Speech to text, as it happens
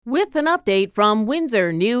With an update from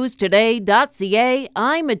WindsorNewsToday.ca,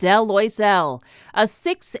 I'm Adele Loisel. A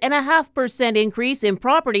 6.5% increase in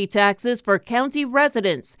property taxes for county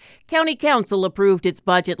residents. County Council approved its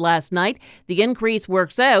budget last night. The increase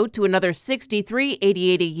works out to another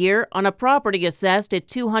 $63.88 a year on a property assessed at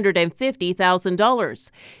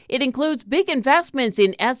 $250,000. It includes big investments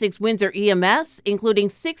in Essex Windsor EMS, including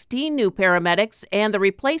 16 new paramedics and the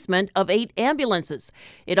replacement of 8 ambulances.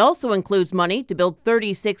 It also includes money to build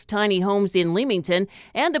 36 tiny homes in Leamington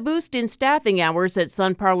and a boost in staffing hours at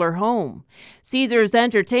Sun Parlor Home. Caesars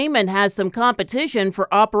Entertainment has some competition for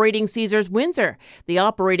operating Caesars Windsor. The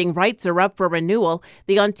operating rights are up for renewal.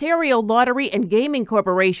 The Ontario Lottery and Gaming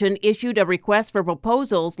Corporation issued a request for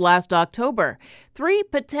proposals last October. 3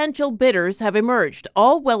 potential bidders have emerged,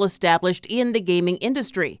 all well established in the gaming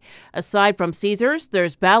industry. Aside from Caesars,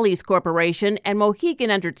 there's Bally's Corporation and Mohegan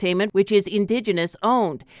Entertainment, which is Indigenous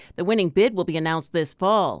owned. The winning bid will be announced this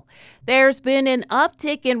fall. There's been an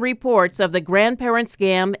uptick in reports of the grandparent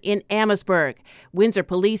scam in Amherstburg. Windsor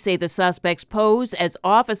police say the suspects pose as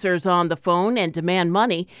officers on the phone and demand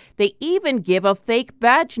money. They even give a fake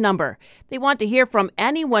badge number. They want to hear from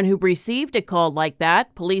anyone who received a call like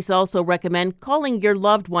that. Police also recommend calling your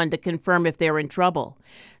loved one to confirm if they're in trouble.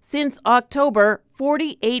 Since October,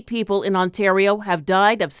 48 people in Ontario have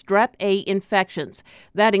died of strep A infections.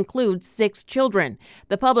 That includes 6 children.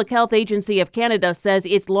 The Public Health Agency of Canada says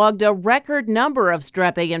it's logged a record number of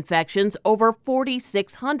strep A infections, over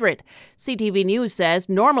 4,600. CTV News says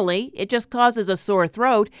normally it just causes a sore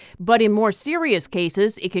throat, but in more serious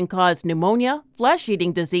cases it can cause pneumonia,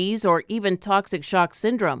 flesh-eating disease, or even toxic shock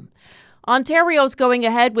syndrome. Ontario's going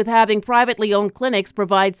ahead with having privately owned clinics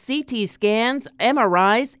provide CT scans,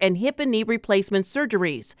 MRIs, and hip and knee replacement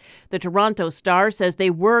surgeries. The Toronto Star says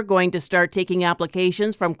they were going to start taking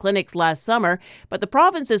applications from clinics last summer, but the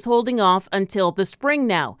province is holding off until the spring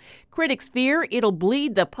now. Critics fear it'll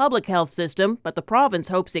bleed the public health system, but the province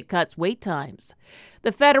hopes it cuts wait times.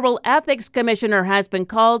 The Federal Ethics Commissioner has been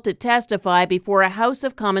called to testify before a House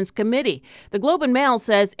of Commons committee. The Globe and Mail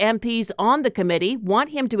says MPs on the committee want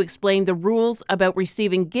him to explain the rules about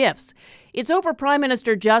receiving gifts. It's over Prime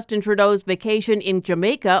Minister Justin Trudeau's vacation in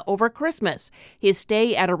Jamaica over Christmas. His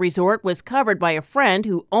stay at a resort was covered by a friend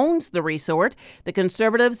who owns the resort. The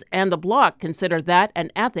Conservatives and the Bloc consider that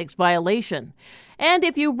an ethics violation. And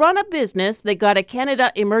if you run a business that got a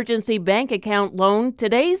Canada Emergency Bank Account loan,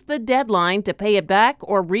 today's the deadline to pay it back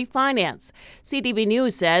or refinance. CTV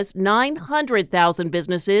News says 900,000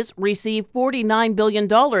 businesses received $49 billion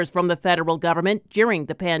from the federal government during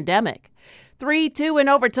the pandemic. 3-2 in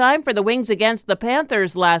overtime for the Wings against the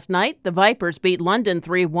Panthers last night. The Vipers beat London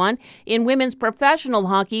 3-1. In women's professional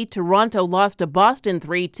hockey, Toronto lost to Boston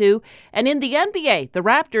 3-2. And in the NBA, the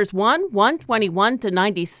Raptors won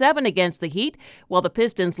 121-97 against the Heat, while the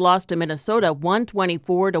Pistons lost to Minnesota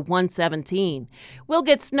 124-117. We'll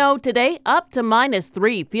get snow today up to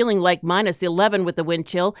 -3, feeling like -11 with the wind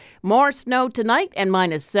chill. More snow tonight and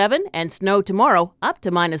 -7, and snow tomorrow up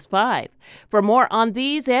to -5. For more on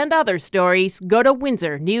these and other stories, go to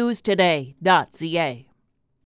WindsorNewsToday.ca.